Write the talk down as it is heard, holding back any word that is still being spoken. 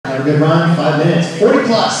have a good run, 5 minutes, 40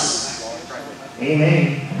 plus.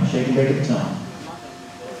 Amen. Shake and bake at the tongue.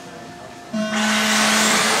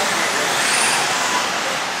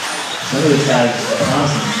 Some of these guys are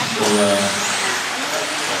constant for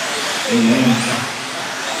amen.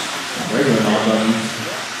 Regular hot button.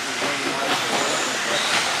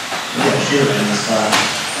 Maybe I should have in this class.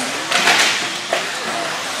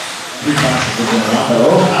 3 classes have been a lot though.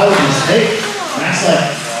 Oh, I was a mistake. Max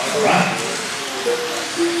left. Alright.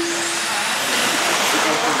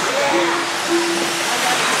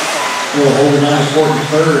 We'll hold it on for the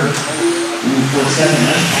third. Moving for the second.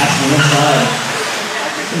 That's passing the inside.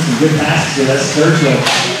 Some good passes here. That's Sturgill.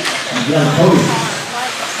 Get on the podium.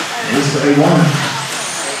 It is for A1.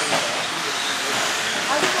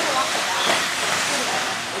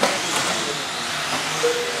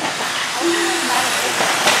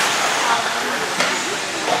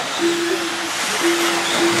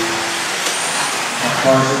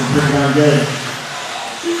 Carson pretty darn good.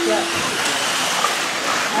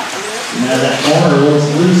 Now that corner a little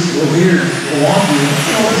loose, a little weird, a little wonky.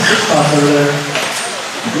 Oh, 6 spots over there.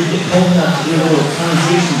 I did get cold enough to do a little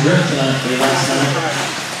condensation drip tonight for you last night.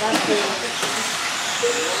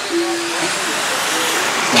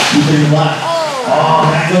 Keep it in the black. Oh,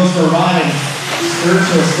 that goes for a ride.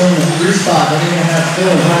 Sturgill still in the 3 spot. Then you're going to have Phil,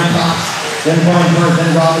 Ryan Cox, then Brian Bird, then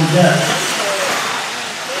Rob and Jeff.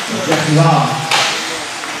 Jeff and Rob.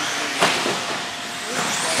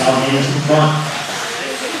 Allegheny to the front.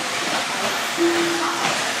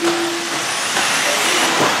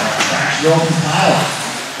 Trash roll from Kyle.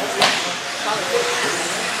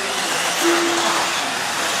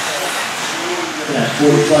 We got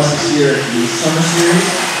 40 plus this year at the summer series.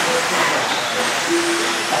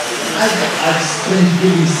 I've just been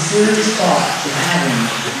giving serious thought to having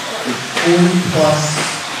a 40 plus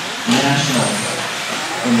national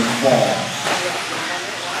in the fall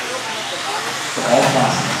for all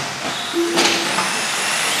classes.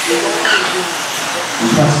 Could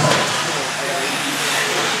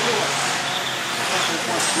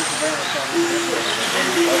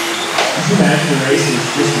you imagine the races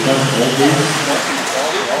just a bunch of old dudes?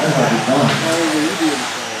 That might be fun.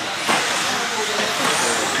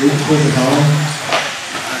 Leave the kids at home.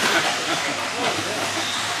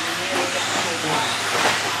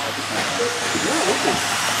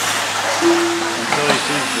 Until he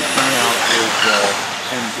sees the turnout is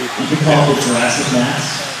 10 people. You could call it Jurassic Mass.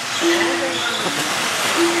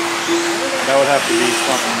 That would have to be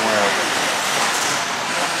something where,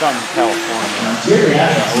 something California. Now,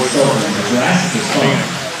 geriatrics is so Jurassic is fun.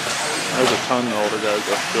 There's a ton of older guys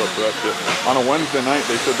that still up for that shit. On a Wednesday night,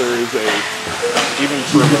 they said there is a, even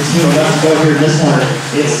for let's go here this one.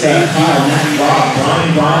 It's Kyle, Matt, Rob,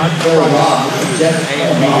 Brian, Phil, Rob, Jeff,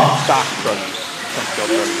 and Rob. stock trucking.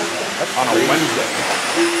 That's on a Wednesday.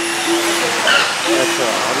 That's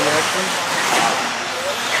audio action.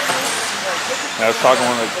 I was talking to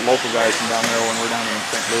one of the local guys from down there when we were down in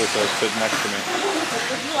St. Louis that was sitting next to me.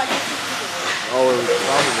 Oh, it was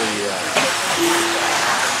probably,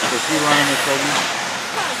 was he running this Buggy?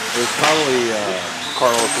 It was probably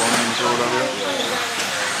Carlos Williams or whatever.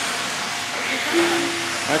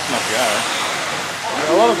 Nice enough guy.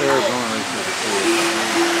 A lot of the Arizona races are cool.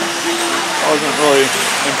 I wasn't really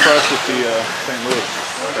impressed with the St. Louis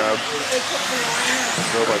crowd.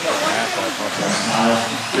 Drove like fucking ass off most of them.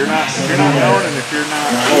 If you're not known and if you're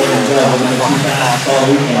not both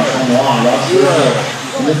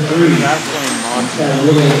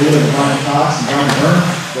Brian Cox and Brian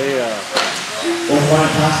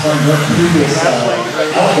Burke previous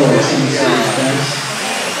outdoor racing series events.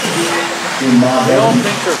 They all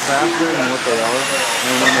think they're faster than what they are,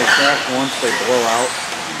 and when they crash once, they blow out.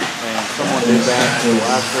 And someone did that in the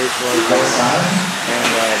last race where I was there,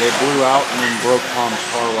 and they blew out and then broke Tom's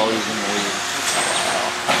car while he was in the lead.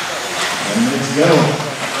 10 minutes to go.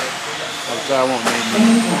 That won't make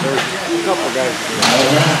me. There's a couple of guys who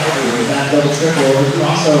do that. Double triple over the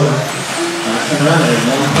crossover. Turn around there.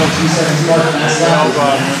 1.2 seconds mark. Fast lap.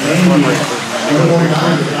 1.9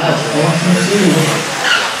 to Kyle's 1.2.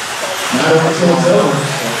 Not over until it's over.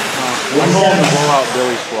 I'm going to blow out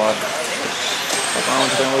Billy's squad. I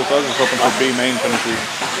was just hoping for B main finishes.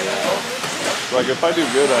 Like, if I do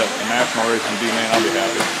good at a national race in B main, I'll be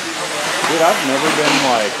happy. Dude, I've never been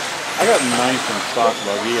like, I got ninth in stock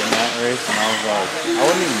Buggy in that race, and I was like, I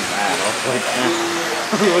wasn't even mad. I was like, eh.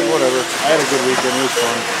 I was like, whatever. I had a good weekend. It was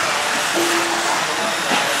fun.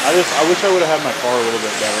 I wish I would have had my car a little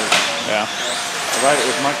bit better. Yeah.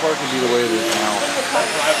 If my car could be the way it is now,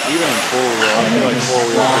 even in four-wheel, I feel like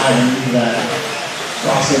four-wheel.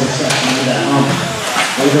 Crossover section into that hump.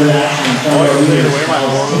 Over the action in front of our leaders. The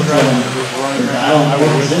battle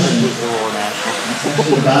for position.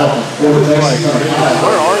 The battle for fourth place in front of Kyle.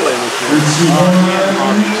 Where are they this year?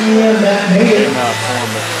 Yeah, that made it.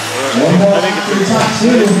 One more lap to the top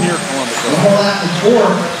two. One more lap to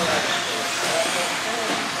four.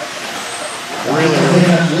 Really, he's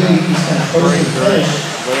kind of close to the finish.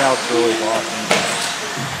 Layout's really awesome.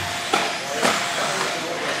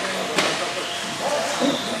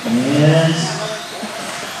 And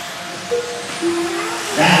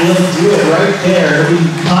that will do it right there. We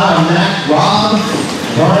caught Matt, Rob,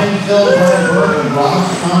 Brian, Phil, Brian Burke, and Rob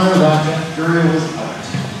Connor. Rob Jeff Curry was out.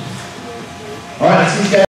 All right, let's see.